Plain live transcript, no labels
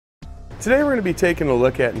Today we're going to be taking a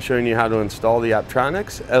look at and showing you how to install the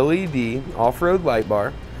Optronics LED off-road light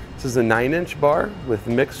bar. This is a 9-inch bar with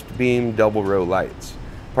mixed beam double row lights.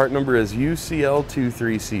 Part number is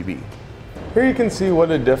UCL23CB. Here you can see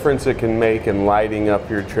what a difference it can make in lighting up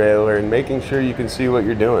your trailer and making sure you can see what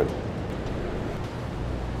you're doing.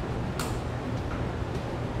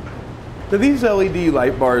 Now, these LED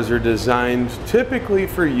light bars are designed typically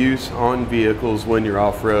for use on vehicles when you're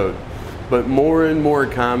off-road. But more and more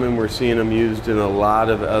common, we're seeing them used in a lot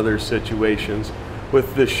of other situations.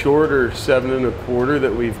 With the shorter 7 1/4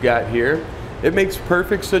 that we've got here, it makes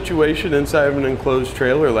perfect situation inside of an enclosed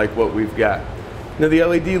trailer like what we've got. Now, the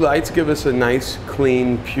LED lights give us a nice,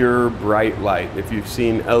 clean, pure, bright light. If you've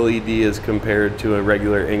seen LED as compared to a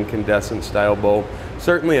regular incandescent style bulb,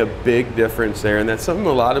 certainly a big difference there, and that's something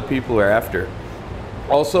a lot of people are after.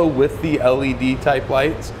 Also, with the LED type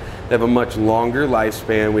lights, they have a much longer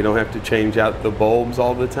lifespan. We don't have to change out the bulbs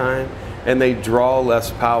all the time, and they draw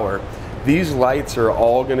less power. These lights are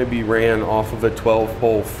all going to be ran off of a 12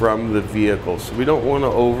 pole from the vehicle, so we don't want to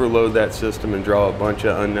overload that system and draw a bunch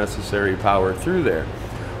of unnecessary power through there.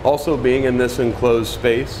 Also, being in this enclosed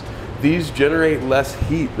space, these generate less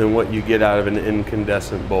heat than what you get out of an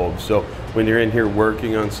incandescent bulb. So when you're in here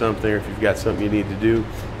working on something, or if you've got something you need to do,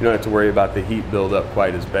 you don't have to worry about the heat buildup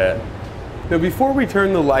quite as bad. Now, before we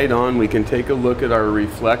turn the light on, we can take a look at our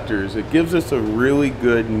reflectors. It gives us a really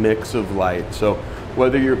good mix of light. So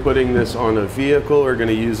whether you're putting this on a vehicle or going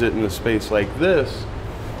to use it in a space like this,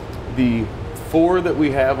 the 4 that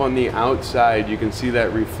we have on the outside, you can see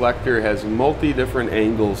that reflector has different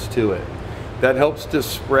angles to it. That helps to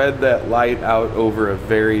spread that light out over a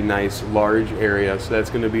very nice large area. So that's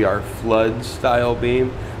going to be our flood style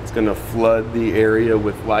beam. It's going to flood the area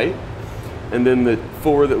with light. And then the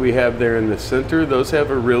 4 that we have there in the center, those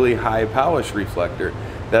have a really high polish reflector.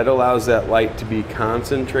 That allows that light to be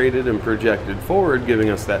concentrated and projected forward, giving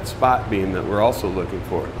us that spot beam that we're also looking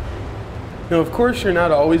for. Now, of course, you're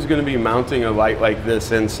not always going to be mounting a light like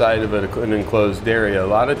this inside of an enclosed area. A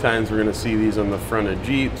lot of times we're going to see these on the front of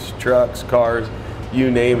Jeeps, trucks, cars,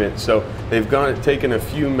 you name it. So they've taken a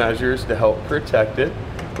few measures to help protect it.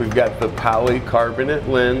 We've got the polycarbonate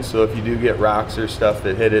lens, so if you do get rocks or stuff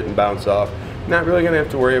that hit it and bounce off, you're not really going to have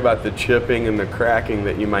to worry about the chipping and the cracking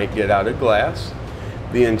that you might get out of glass.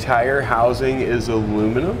 The entire housing is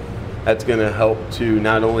aluminum. That's going to help to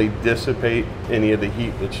not only dissipate any of the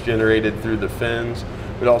heat that's generated through the fins,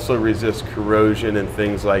 but also resist corrosion and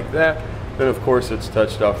things like that. Then, of course, it's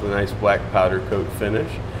touched off with a nice black powder coat finish.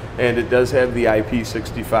 And it does have the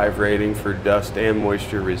IP65 rating for dust and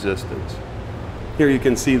moisture resistance. Here you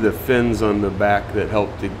can see the fins on the back that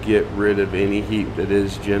help to get rid of any heat that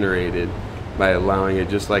is generated by allowing it,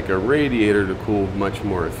 just like a radiator, to cool much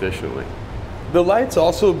more efficiently. The light's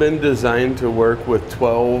also been designed to work with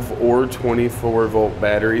 12 or 24 volt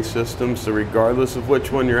battery systems, so regardless of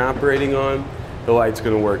which one you're operating on, the light's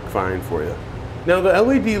going to work fine for you. Now, the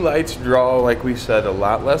LED lights draw, like we said, a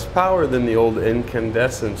lot less power than the old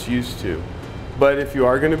incandescents used to. But if you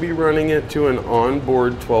are going to be running it to an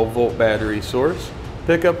onboard 12 volt battery source,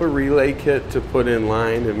 pick up a relay kit to put in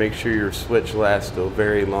line and make sure your switch lasts a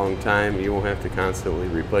very long time. You won't have to constantly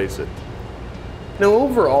replace it. Now,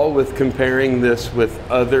 overall, with comparing this with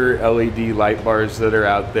other LED light bars that are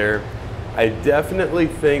out there, I definitely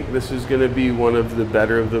think this is going to be one of the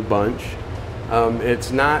better of the bunch. It's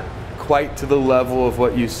not quite to the level of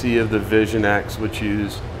what you see of the Vision X, which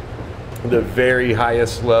use the very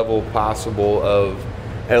highest level possible of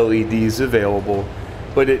LEDs available,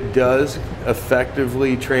 but it does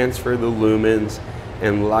effectively transfer the lumens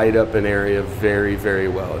and light up an area very, very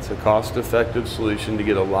well. It's a cost-effective solution to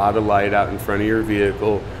get a lot of light out in front of your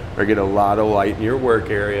vehicle or get a lot of light in your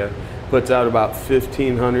work area. Puts out about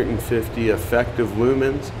 1,550 effective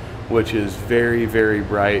lumens, which is very, very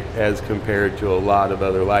bright as compared to a lot of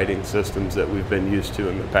other lighting systems that we've been used to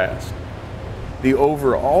in the past. The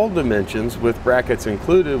overall dimensions, with brackets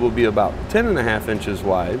included, will be about 10.5 inches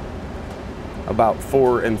wide, about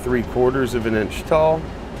 4 3/4 of an inch tall,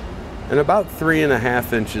 and about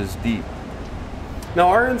 3.5 inches deep. Now,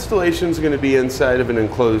 our installation is going to be inside of an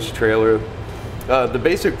enclosed trailer. The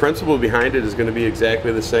basic principle behind it is going to be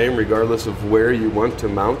exactly the same regardless of where you want to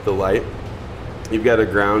mount the light. You've got a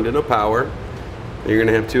ground and a power. You're going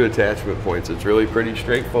to have 2 attachment points. It's really pretty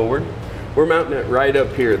straightforward. We're mounting it right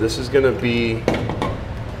up here. This is going to be,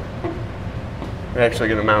 we're actually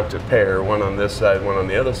going to mount a pair, one on this side, one on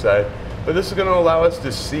the other side. But this is going to allow us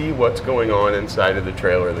to see what's going on inside of the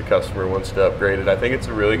trailer. The customer wants to upgrade it. I think it's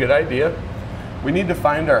a really good idea. We need to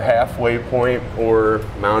find our halfway point or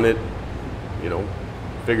mount it,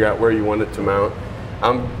 figure out where you want it to mount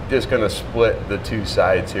I'm just going to split the two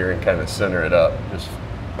sides here and kind of center it up. Just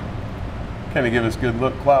kind of give us good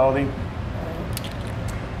look quality.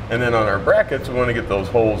 And then on our brackets, we want to get those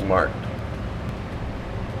holes marked.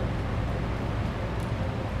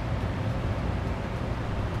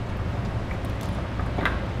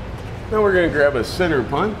 Now we're going to grab a center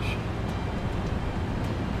punch.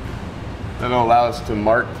 That'll allow us to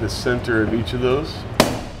mark the center of each of those.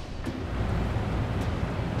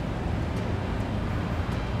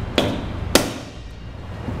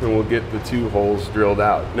 And we'll get the two holes drilled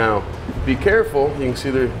out. Now, be careful. You can see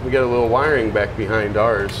there, we got a little wiring back behind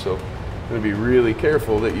ours, so I'm going to be really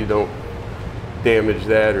careful that you don't damage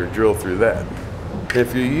that or drill through that.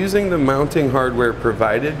 If you're using the mounting hardware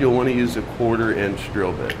provided, you'll want to use a 1/4 inch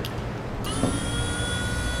drill bit.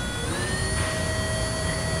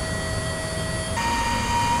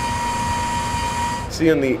 See,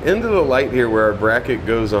 on the end of the light here where our bracket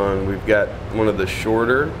goes on, we've got one of the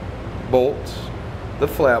shorter bolts, the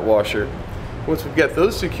flat washer. Once we've got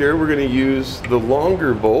those secure, we're going to use the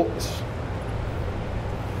longer bolts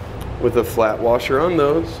with a flat washer on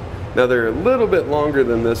those. Now they're a little bit longer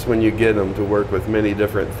than this when you get them to work with many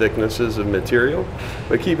different thicknesses of material,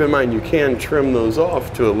 but keep in mind you can trim those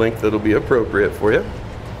off to a length that'll be appropriate for you.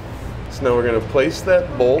 So now we're going to place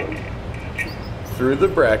that bolt through the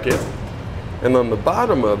bracket, and on the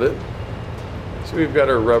bottom of it, so we've got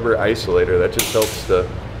our rubber isolator that just helps to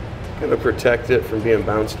kind of protect it from being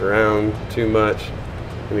bounced around too much.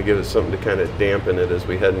 Going to give us something to kind of dampen it as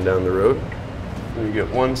we heading down the road. We get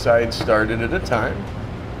one side started at a time,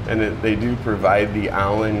 and they do provide the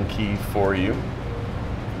Allen key for you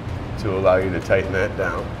to allow you to tighten that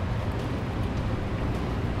down.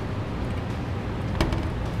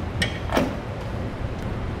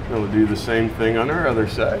 And we'll do the same thing on our other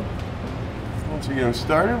side. Once we get them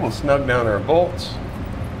started, we'll snug down our bolts,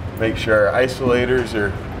 make sure our isolators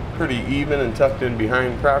are pretty even and tucked in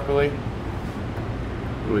behind properly,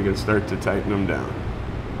 and we can start to tighten them down.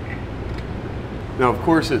 Now, of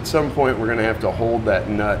course, at some point we're going to have to hold that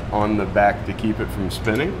nut on the back to keep it from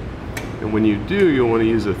spinning, and when you do, you'll want to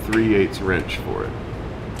use a 3/8 wrench for it.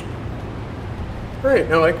 All right,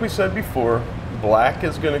 now like we said before, black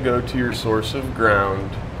is going to go to your source of ground,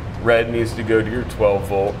 red needs to go to your 12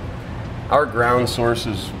 volt. Our ground source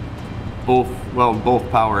is both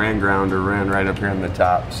power and ground are ran right up here on the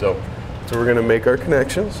top. So we're going to make our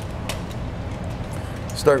connections.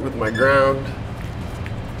 Start with my ground.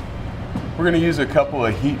 We're going to use a couple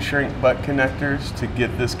of heat shrink butt connectors to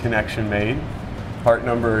get this connection made. Part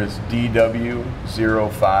number is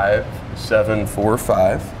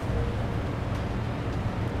DW05745.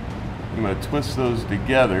 I'm going to twist those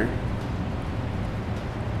together.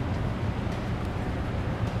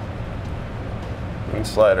 And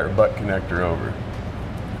slide our butt connector over.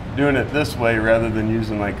 Doing it this way rather than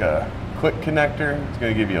using like a quick connector, it's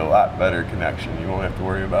going to give you a lot better connection. You won't have to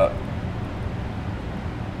worry about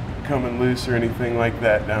coming loose or anything like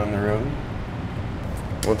that down the road.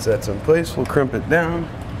 Once that's in place, we'll crimp it down,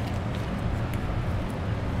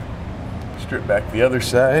 strip back the other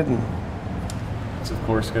side, and it's of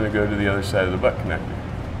course going to go to the other side of the butt connector.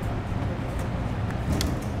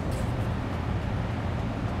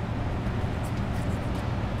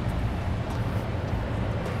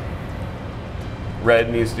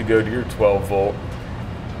 Red needs to go to your 12 volt.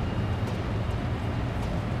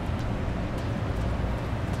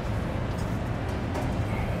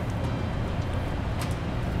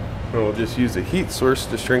 And we'll just use a heat source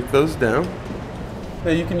to shrink those down.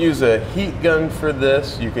 Now you can use a heat gun for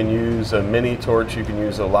this, you can use a mini torch, you can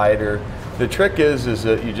use a lighter. The trick is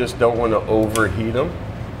that you just don't want to overheat them.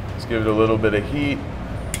 Just give it a little bit of heat.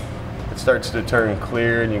 It starts to turn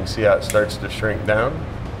clear and you can see how it starts to shrink down.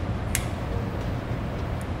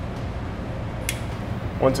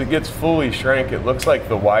 Once it gets fully shrank, it looks like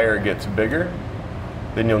the wire gets bigger.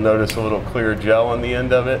 Then you'll notice a little clear gel on the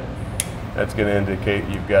end of it. That's going to indicate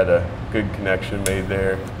you've got a good connection made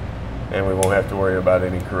there, and we won't have to worry about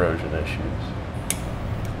any corrosion issues.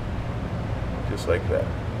 Just like that.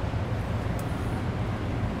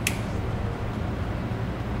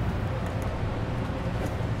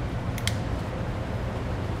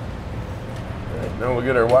 All right, now we'll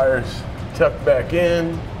get our wires tucked back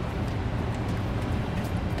in.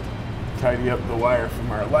 Tidy up the wire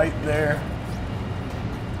from our light there.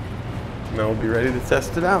 Now we'll be ready to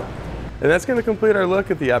test it out. And that's going to complete our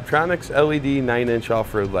look at the Optronics LED 9-inch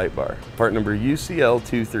off-road light bar, part number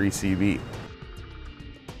UCL23CB.